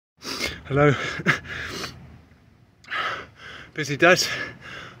Hello. Busy days,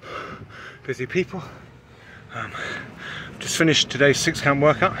 busy people. Just finished today's 6-count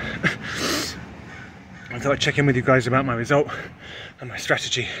workout. I thought I'd check in with you guys about my result and my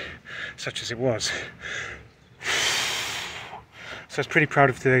strategy, such as it was. So I was pretty proud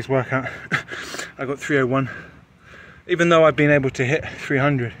of today's workout. I got 301. Even though I've been able to hit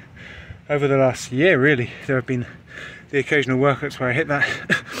 300 over the last year, really, there have been the occasional workouts where I hit that.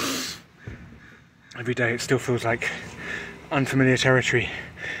 Every day it still feels like unfamiliar territory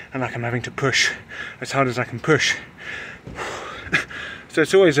and like I'm having to push as hard as I can push. So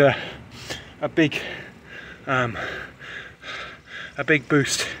it's always a big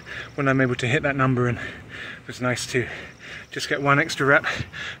boost when I'm able to hit that number, and it was nice to just get one extra rep,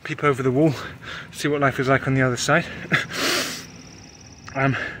 peep over the wall, see what life is like on the other side.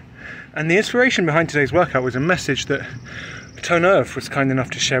 And the inspiration behind today's workout was a message that Tone Irv was kind enough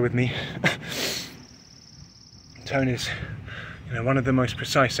to share with me. Tone is, one of the most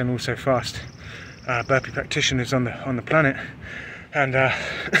precise and also fast burpee practitioners on the planet, and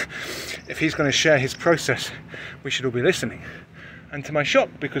if he's going to share his process, we should all be listening. And to my shock,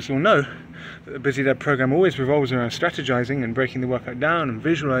 because you'll know that the Busy Dad program always revolves around strategizing and breaking the workout down and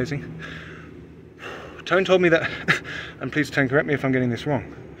visualizing, Tone told me that, and please Tone, correct me if I'm getting this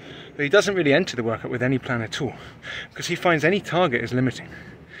wrong, that he doesn't really enter the workout with any plan at all, because he finds any target is limiting.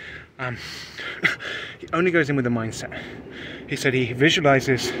 He only goes in with a mindset. He said he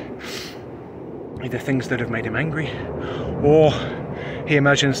visualizes either things that have made him angry, or he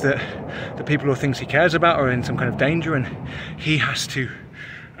imagines that the people or things he cares about are in some kind of danger, and he has to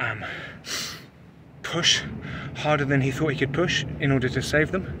push harder than he thought he could push in order to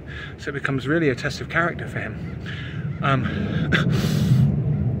save them. So it becomes really a test of character for him. And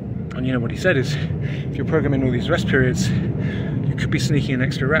what he said is, if you're programming all these rest periods, you could be sneaking in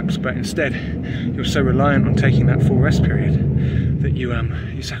extra reps, but instead you're so reliant on taking that full rest period that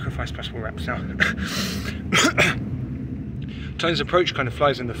you sacrifice possible reps. Now, Tone's approach kind of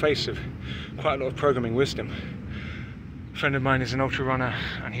flies in the face of quite a lot of programming wisdom. A friend of mine is an ultra runner,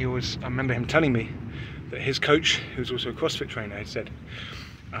 and I remember him telling me that his coach, who's also a CrossFit trainer, had said,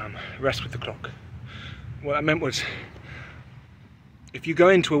 rest with the clock. What that meant was, if you go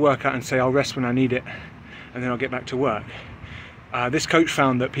into a workout and say, I'll rest when I need it, and then I'll get back to work, this coach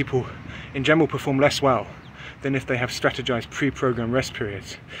found that people in general perform less well than if they have strategized pre-programmed rest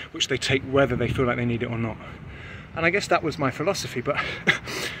periods, which they take whether they feel like they need it or not. And I guess that was my philosophy, but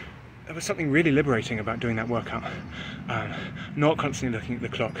there was something really liberating about doing that workout, not constantly looking at the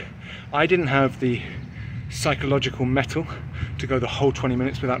clock. I didn't have the psychological mettle to go the whole 20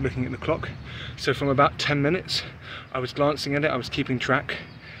 minutes without looking at the clock. So from about 10 minutes, I was glancing at it, I was keeping track.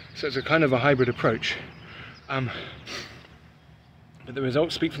 So it's a kind of a hybrid approach. But the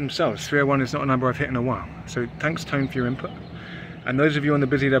results speak for themselves. 301 is not a number I've hit in a while. So thanks, Tone, for your input. And those of you on the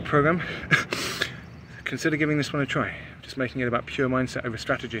Busy Dad program, consider giving this one a try. Just making it about pure mindset over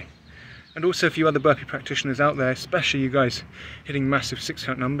strategy. And also, if you other burpee practitioners out there, especially you guys hitting massive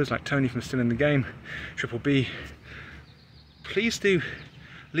 6-count numbers like Tony from Still in the Game, Triple B, please do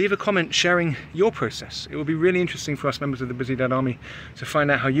leave a comment sharing your process. It will be really interesting for us members of the Busy Dad Army to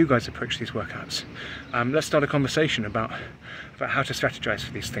find out how you guys approach these workouts. Let's start a conversation about how to strategize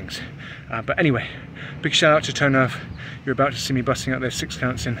for these things. But anyway, big shout out to Tone Irv. You're about to see me busting out those 6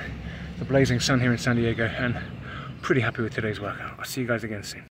 counts in the blazing sun here in San Diego, and pretty happy with today's workout. I'll see you guys again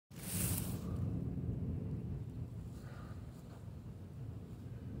soon.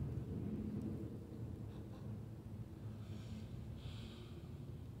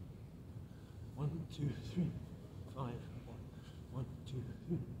 One, two, three, 5, 1. 1, 2,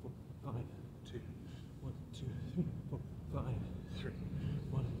 3, 4, 5, 2. 1, 2, 3, 4, 5, 3.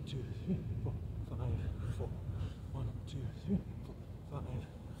 1, 2, 3, 4, 5, 4. 1, 2, 3, 4, 5,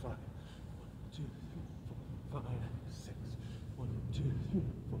 5. 1, 2, 3, 4, 5, 6. 1, 2, 3,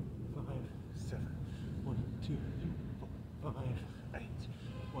 4, 5, 7. 1, 2, 3, 4, 5, 8.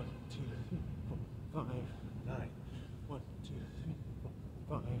 1, 2, 3, 4, 5, 9. 1, 2, 3, 4,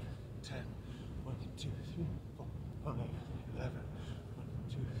 5, 10. 1, 2, 3, 4, 5, 11. 1,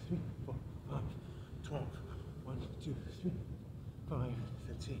 2, 3, 4, 5, 12. 1, 2, 3, 5,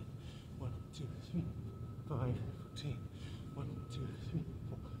 13. 1, 2, 3, 5, 14. 1, 2, 3,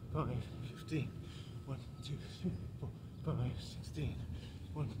 4, 5, 15. 1, 2, 3, 4, 5, 16.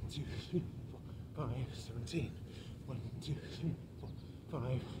 1, 2, 3, 4, 5, 17. 1, 2, 3, 4,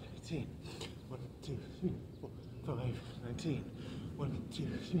 5, 18. 1, 2, 3, 4, 5, 19. 1, 2,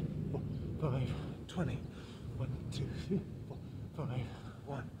 3, 4, 5, 20. 1, 2, 3, 4, 5,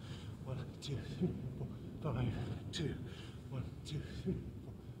 1. 1, 2, 3, 4, 5, 2. 1, 2, 3,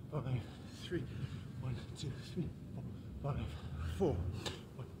 4, 5, 3. 1, 2, 3, 4, 5, 4.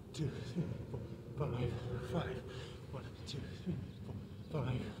 1, 2, 3, 4, 5, 5. 1, 2, 3, 4,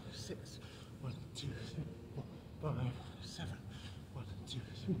 5, 6. 1, 2, 3, 4, 5, 7. 1, 2,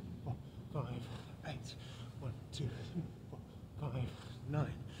 3, 4, 5, 8. 1, 2, 3, 4, 5,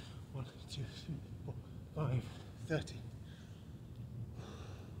 9. 1, 2, 3, 4, 5, 30.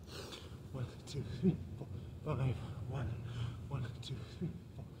 1, 2, 3, 4, 5, 1. 1, 2, 3,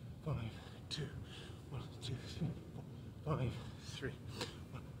 4, 5, 2. 1, 2, 3, 4, 5, 3.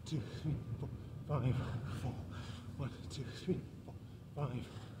 1, 2, 3, 4, 5, 4. 1, 2, 3, 4, 5,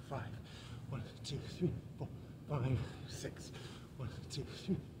 5. 1, 2, 3, 4, 5, 6. 1, 2,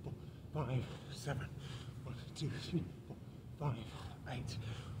 3, 4, 5, 7. 1, 2, 3, 4, 5, 8.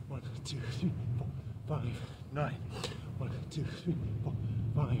 1, 2, 3, 4, 5, 9. 1, 2, 3, 4,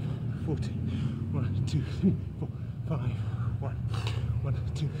 5, 40. 1, 2, 3, 4, 5, 1. 1,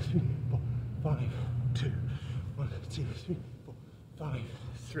 2, 3, 4, 5, 2. 1, 2, 3, 4, 5,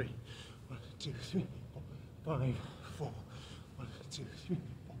 3. 1, 2, 3, 4, 5, 4. 1, 2, 3,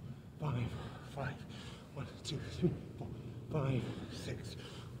 4, 5, 5. 1, 2, 3, 4, 5, 6.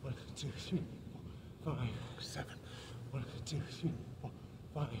 1, 2, 3, 4, 5, 7. 1, 2, 3, 4,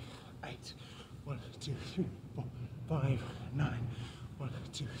 5, 8. 1, 2, 3, 4, 5, 9. 1,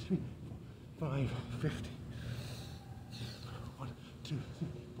 2, 3, 4, 5, 50. 1, 2, 3,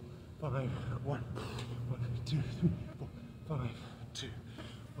 4, 5, 1. 1, 2, 3, 4, 5, 2.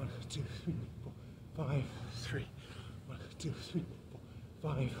 1, 2, 3, 4, 5, 3. 1, 2, 3, 4,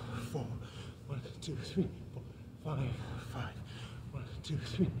 5, 4. 1, 2, 3, 4, 5, 5. 1, 2,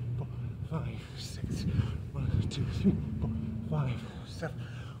 3, 4, 5, 6. 1, 2, 3, 4, 5, 7.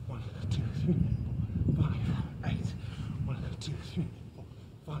 1, 2, 3, 4, 5, 8. 1, 2, 3, 4,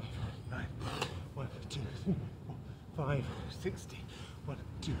 5, 9. 1, 2, 3, 4, 5, 60. 1,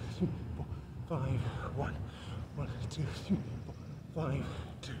 2, 3, 4, 5, 1. 1, 2, 3, 4, 5,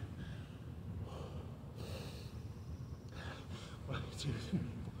 2. 1, 2, 3,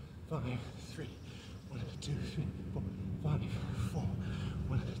 4, 5, 3. 1, 2, 3, 4, 5, 4.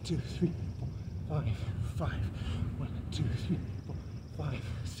 1, 2, 3, 4, 5, 5. 1, 2, 3, 4, 5,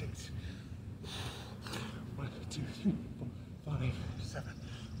 6. 1, 2, 3, 4, 5, 7.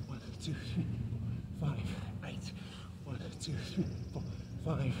 1, 2, 3, 4, 5, 8. 1, 2, 3, 4,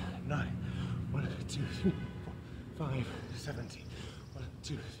 5, 9. 1, 2, 3, 4, 5, 17. 1,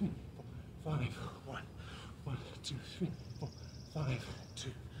 2, 3, 4, 5, 1. 1, 2, 3, 4, 5,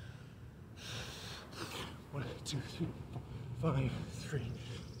 2. 1, 2, 3, 4, 5, 3.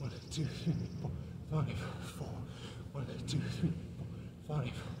 1, 2, 3, 4, 5, 4. 1, 2, 3, 4,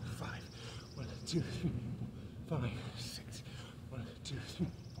 5, 5. 1, 2, 3, 4, 5, 6. 1, 2, 3,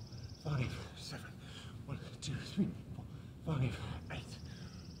 4, 5, 7. 1, 2, 3, 4, 5, 8.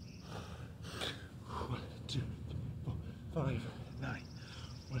 1, 2, 4, 5, 9.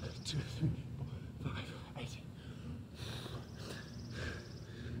 1, 2, 3, 4, 5, 8.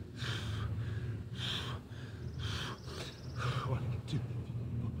 1, 2, 3,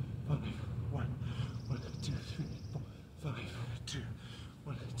 4, 5, 1. 1, 2, 3, 4, 5, 2.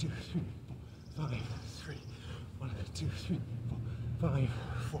 1, 2, 3, 4, 5, 3. 1, 2, 3, 4, 5,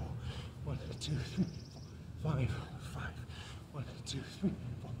 4. 1, 2, 3, 4, 5, 5. 1, 2, 3,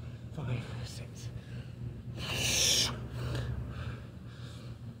 4, 5, 6.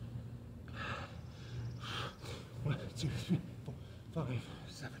 1, 2, 3, 4, 5,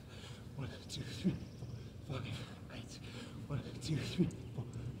 7. 1, 2, 3, 4, 5, 8. 1, 2, 3, 4,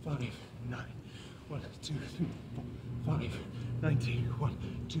 5, 9. 1, 2, 3, 4, 5, 90. 1,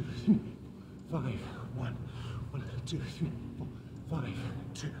 2, 3, 4, 5, 1. 1, 2, 3, 4, 5,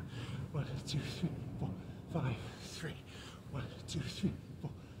 2. 1, 2, 3, 4, 5, 3. 1, 2, 3,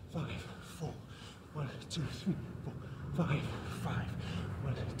 4, 5, 4. 1, 2, 3, 4, 5, 5.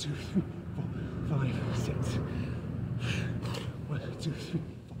 1, 2, 3, 4, 5, 6. 1, 2, 3,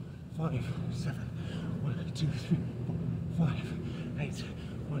 4, 5, 7. 1, 2, 3, 4, 5, 8.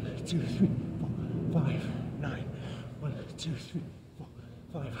 1, 2, 3, 4, 5, 9. 1, 2, 3, 4,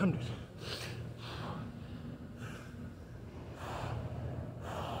 500.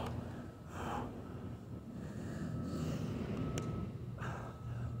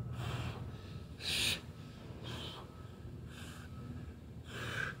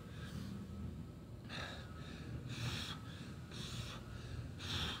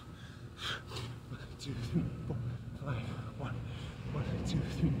 2, 3, 4, 5, 1. 1, 2,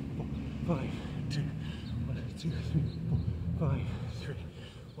 3, 4, 5, 2. 1, 2, 3, 4, 5, 3.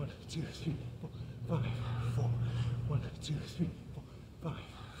 1, 2, 3, 4, 5, 4. 1, 2, 3, 4, 5,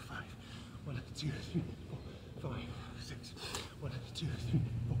 5. 1, 2, 3, 4, 5, 6. 1, 2, 3,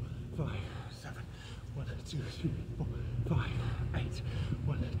 4, 5, 2, 3, 4, 5, 8.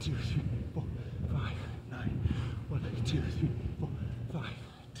 1, 2, 3, 4, 5, 9. 1, 2, 3, 4, 5,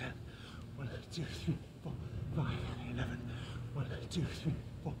 10. 1, 2, 3, 4, 5, 11. 1, 2, 3,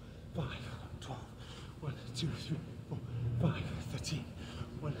 4, 5, 12. 1, 2, 3, 4, 5, 13.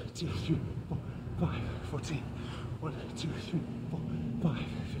 1, 2, 3, 4, 5, 14. 1, 2, 3, 4, 5,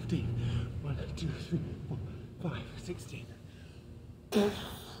 15. 1, 2, 3, 4, 5, 16.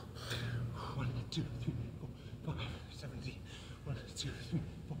 1, 2, 3, 4, 5, 17. 1, 2, 3,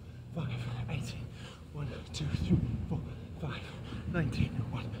 4, 5, 18. 1, 2, 3, 4, 5, 19.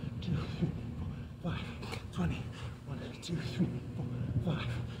 1, 2, 3, 4, 5, 20. 1, 2, 3, 4, 5,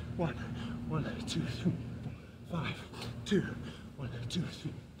 1. 1, 2, 3, 4, 5, 2. 1, 2,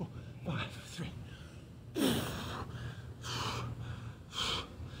 3, 4, 5, 3.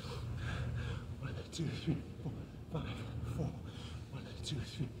 1, 2, 3, 4, 5, 4. 1, 2,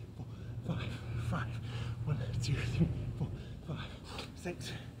 3, 4, 5, 5. 1, 2, 3, 4, 5,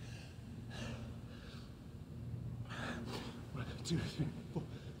 6. 1, 2, 3, 4,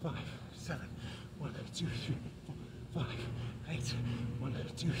 5, 7. 1, 2, 3, 4, 5, 8. 1,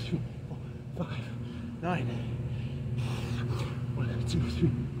 2, 3, 4, 5, 9. 1, 2,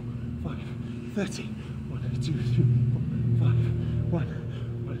 3, 4, 5, 30. 1, 2, 3, 4, 5, 1. 1,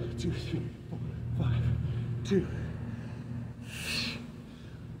 2, 3, 4, 5, 2.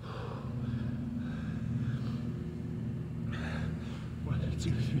 1, 2,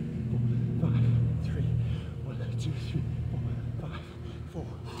 3, 4, 5, 3. 1, 2, 3, 4, 5, 4.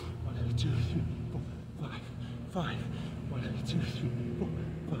 1, 2, 3, 4, 5, 5. 1, 2, 3, 4,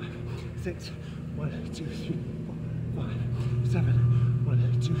 5, 6. 1, 2, 3, 4, 5, 7.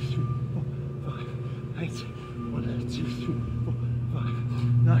 1, 2, 3, 4, 5, 8. 1, 2, 3, 4, 5,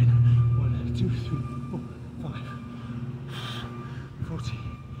 9. 1, 2, 3, 4, 5, 40.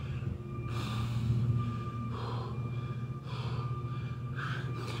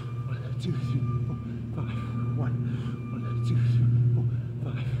 1, 2, 3, 4, 5, 1. 1, 2, 3, 4,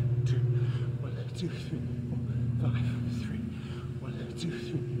 5, 2. 1, 2, 3, 4, 5, 3. 1, 2,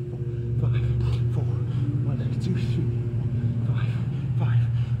 3, 4, 5, 4. 1, 2, 3, 4, 5, 5.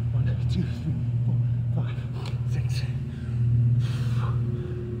 1, 2, 3, 4,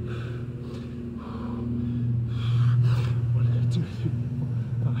 5, 6. 1, 2, 3, 4, 5, 7. 1, 2, 3,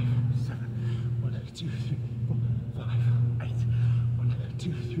 4, 5, 8. 1, 2, 3, 4,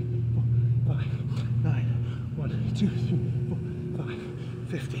 5, 9. 1, 2, 3, 4, 5, 15.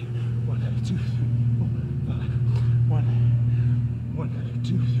 1, 2, 3, 4, 5, 1. 1,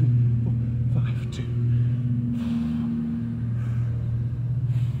 2, 3, 4,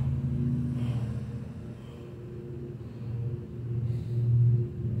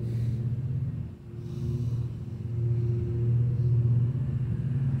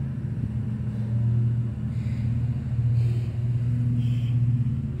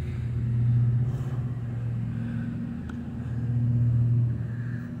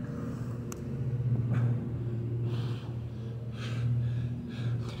 2.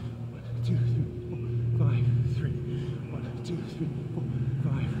 2, 3, 4, 5, 3. 1, 2, 3, 4,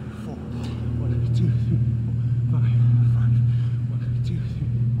 5, 4. 1, 2, 3, 4, 5, 5. 1, 2, 3,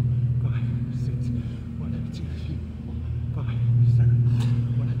 4, 5, 6. 1, 2, 3, 4, 5, 7.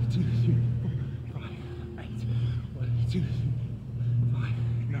 1, 2, 3, 4, 5, 8. 1, 2, 3, 4, 5,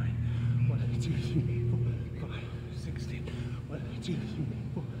 9. 1, 2, 3, 4, 5, 16. 1, 2, 3,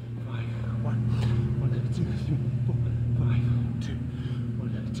 4, 5, 1. 1, 2, 3, 4, 5, 2. 1,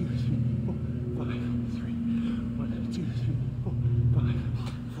 2, 3, 4, 5, 3. 1, 2, 3, 4, 5,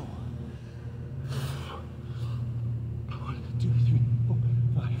 4. 1, 2, 3, 4,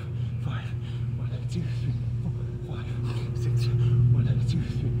 5, 5. 1, 2, 3, 4, 5, 6. 1, 2,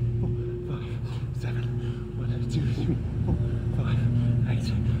 3, 4, 5, 7. 1, 2, 3, 4, 5,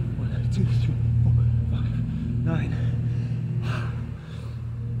 8. 1, 2, 3, 4, 5, 9.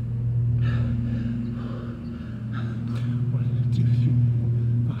 1, 2, 3, 4,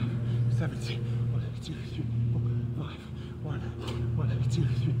 5, 70. 1, 2, 3, 4, 5, 1. 1, 2,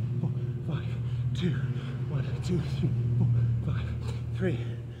 3, 4, 5, 2. 1, 2, 3, 4, 5, 3.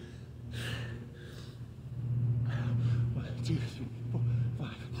 1, 2, 3, 4,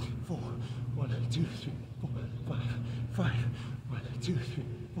 5, 4. 1, 2, 3, 4, 5, 5. 1, 2, 3,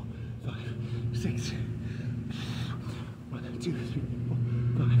 4, 5, 6. 1, 2, 3, 4,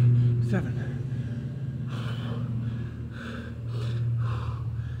 5, 7.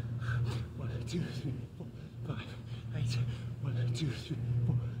 1, 2, 3, 4, 5, 8. 1, 2, 3,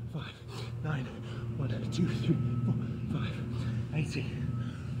 4, 5, 9. 1, 2, 3, 4, 5, 80.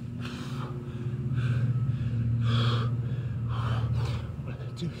 1,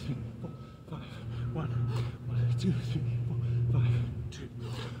 2, 3, 4, 5, 1. 2, 3, 4, 5, 2.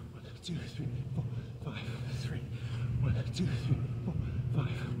 1, 2, 3, 4, 5, 3. 1, 2, 3, 4, 5,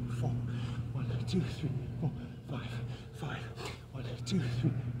 4. 1, 2, 3, 4, 5, 5. 1, 2, 3,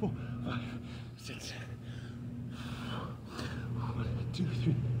 4, 5, 6. 1, 2,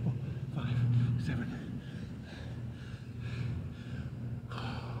 3, 4, 5, 7.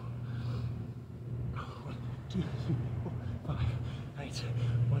 1, 2, 3, 4, 5, 8.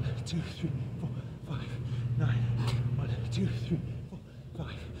 1, 2, 3, 4, 5, 9. 1, 2, 3, 4,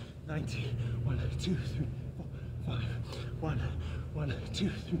 5, 19. 1, 2, 3, 4, 5, 1. 1, 2,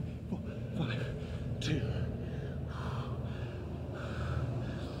 3, 4, 5, 2.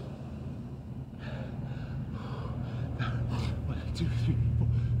 1, 2, 3, 4,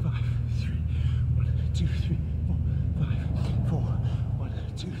 5, 3. 1, 2, 3, 4, 5, 4. 1,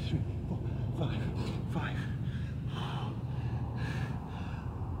 2, 3, 4, 5, 5.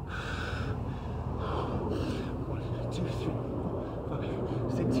 1, 2, 3, 4, 5,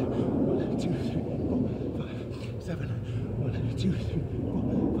 6. 1, 2, 3, 4, 5, 7. 1, 2, 3,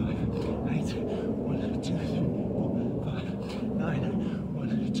 4, 5, 8. 1, 2, 3, 4, 5, 9. 1,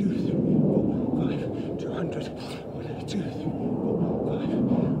 2, 3, 4, 5, 200. 1, 2, 3, 4, 5,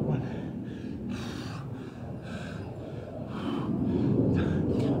 1.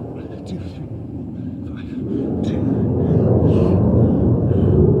 1, 2, 3, 4, 5, 2.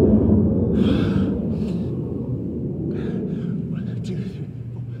 1, 2, 3,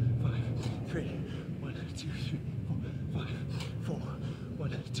 4, 5, 3. 1, 2, 3, 4, 5, 4.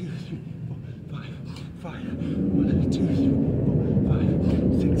 1, 2, 3, 4, 5, 5. 1, 2, 3, 4, 5,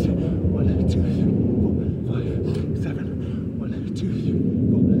 6. 1, 2, 3, 4, 5, 7. 1, 2, 3,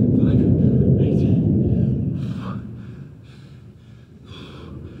 4, 5, 8.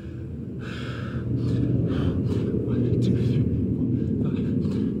 1, 2, 3, 4, 5,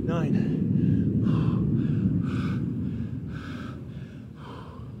 9.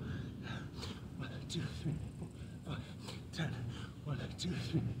 1, 2, 3, 4, 5, 10. 1, 2,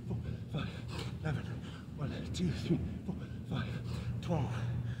 3, 4, 5, 11. 1, 2, 3, 4, 5, 12.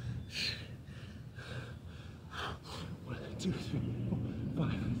 1, 2, 3, 4,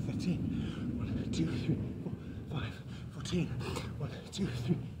 5, 13. 1, 2, 3, 4, 5, 14. 1, 2,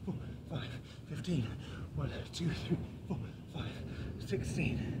 3, 4, 5, 15. 1, 2, 3, 4, 5,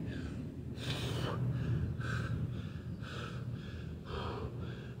 16.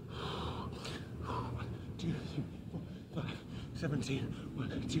 1, 2, 3, 4, 5, 17. 1,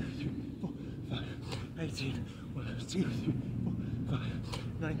 2, 3, 4, 5, 18. 1, 2, 3, 4, 5,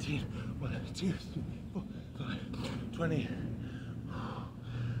 19. 1, 2, 3, 4, 5, 20.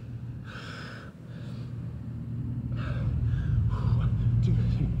 1, 2,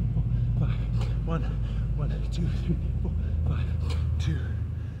 3, 4, 5, 1. 1, 2, 3, 4, 5, 2.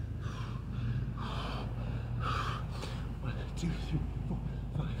 1, 2, 3, 4,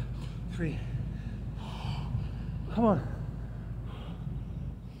 5, 3. Come on.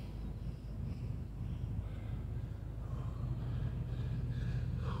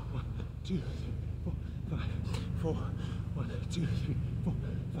 1, 2, 3, 4, 5, 4. 1, 2, 3, 4,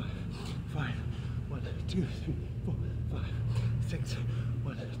 5, 5. 1, 2, 3, 4, 5, 6.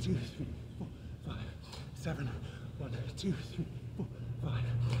 1, 2, 3, 4, 5, 7. 1, 2, 3, 4, 5,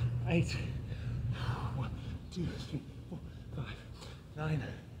 8. 1, 2, 3, 4, 5, 9.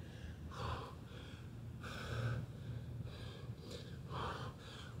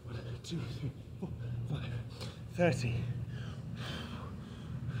 1, 2, 3, 4, 5, 30.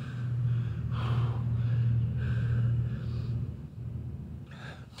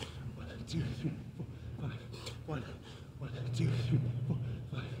 1, 2, 3, 4, 5. 1, 1, 2, 3, 4,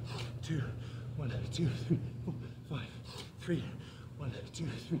 5. 2. 1, 2, 3, 4, 5. 3. 1, 2,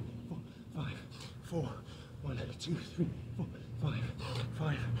 3, 4, 5. 4. 1, 2, 3, 4, 5.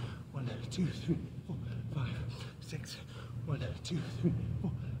 5. 1, 2, 3, 4, 5. 6. 1, 2, 3,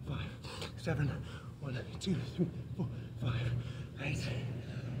 4, 5. 7. 1, 2, 3, 4, 5. 8.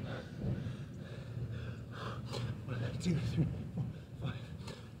 1, 2, 3, 4, 5.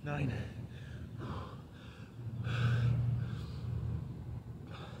 9.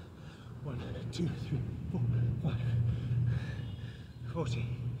 1, 2, 3, 4, 5. 40.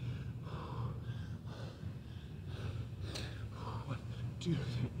 1, 2,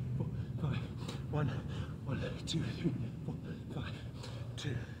 3, 4, 5. 1, 1, 2, 3, 4, 5. 2.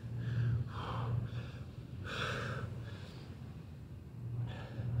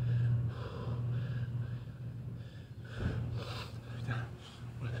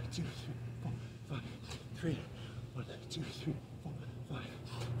 1, 2, 3, 4, 5. 3. 1, 2, 3, 4, 5.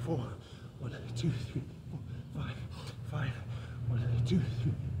 4. 1, 2, 3, 4, 5. 5. 1, 2,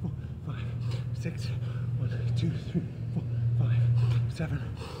 3, 4, 5. 6. 1, 1, 2, 3, 4, 5, 7.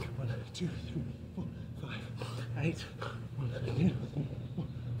 1, 2, 3, 4, 5, 8. 1, 2, 3, 4,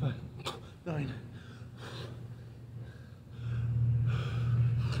 5, 9.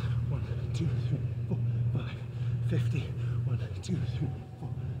 1, 2, 3, 4, 5, 50. 1, 2, 3, 4,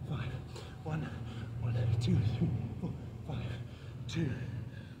 5, 1. 1, 2, 3, 4, 5, 2.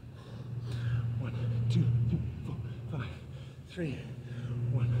 1, 2, 3, 4, 5, 3.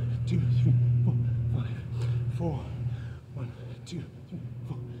 1, 2, 3, 4, 5, 4. 1, 2, 3,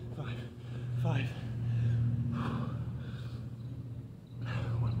 4, 5, 5.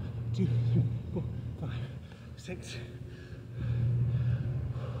 1, 2, 3, 4, 5, 6.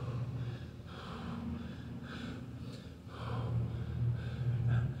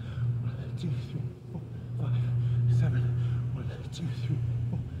 1, 2, 3, 4, 5, 7. 1, 2, 3,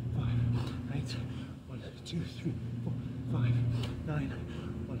 4, 5, 8. 1, 2, 3, 4, 5, 9.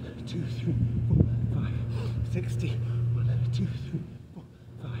 1, 2, 3, 4, 5, 60. 1, 2, 3, 4,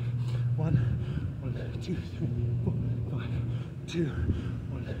 5, 1. 1, 2, 3, 4, 5, 2.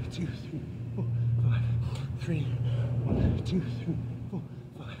 1, 2, 3, 4, 5, 3. 1, 2, 3, 4,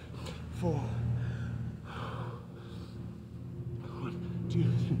 5, 4. 1, 2,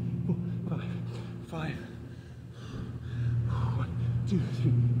 3, 4, 5, 5. 1, 2,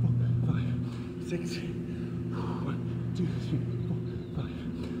 3, 4, 5, 6. 1, 2, 3, 4, 5,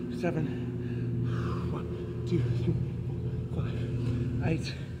 7. 1, 2, 3, 4, 5,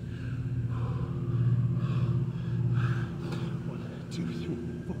 8. 1, 2, 3,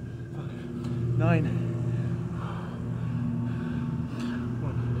 4, 5, 9.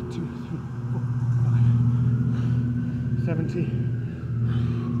 1, 2, 3, 4, 5, 70.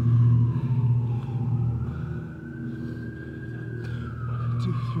 2,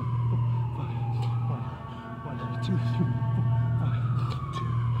 3, 4, 5, 1. 1, 2, 3, 4, 5, 2.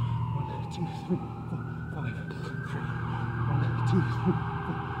 1, 2, 3, 4, 5, 3. 1, 2, 3,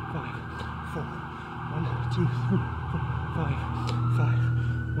 4, 5, 4. 1, 2, 3, 4, 5, 5.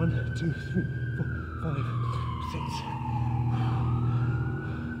 1, 2, 3, 4, 5, 6.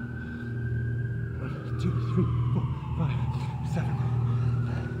 1, 2, 3, 4, 5, 7.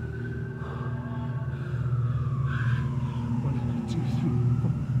 1, 2, 3,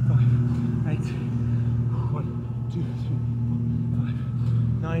 4, 5, 8. 1, 2, 3, 4, 5,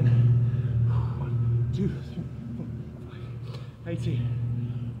 9. 1, 2, 3, 4, 5, 80.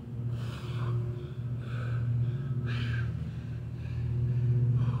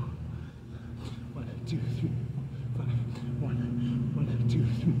 1, 2, 3, 4, 5, 1. 1, 2,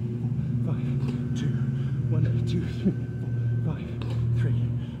 3, 4, 5, 2. 1, 2, 3, 4, 5, 3.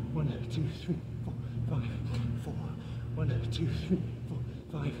 1, 2, 3, 4, 5, 4. 1, 2, 3, 4,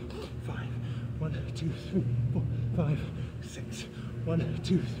 5, 5. 1, 2, 3, 4, 5, 6. 1,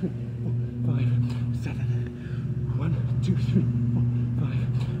 2, 3, 4, 5, 7. 1, 2, 3, 4, 5,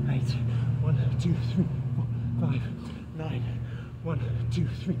 8. 1, 2, 3, 4, 5, 9. 1, 2,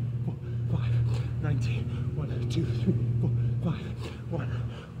 3, 4, 5, 90. 1, 2, 3, 4, 5, 1.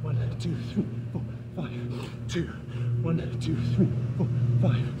 1, 2, 3, 4, 5, 2. 1, 2, 3, 4,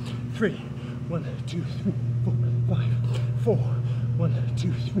 5, 3. 1, 2, 3, 4, 5, 4. 1,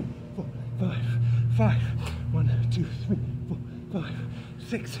 2, 3, 4, 5, 5. 1, 2, 3, 4, 5,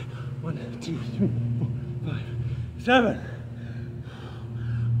 6. 1, 2, 3, 4, 5, 7.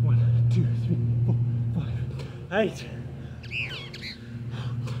 1, 2, 3, 4, 5, 8.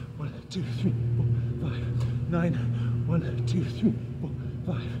 1, 2, 3, 4, 5, 9. 1, 2, 3, 4,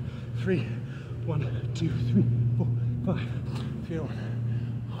 5, 3. 1, 2, 3, 4, 5. Feel.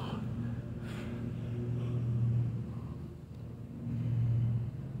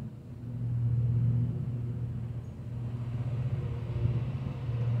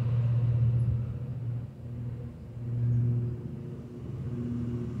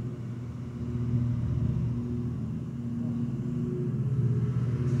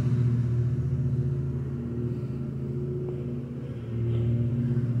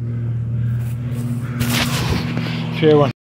 Cheer one.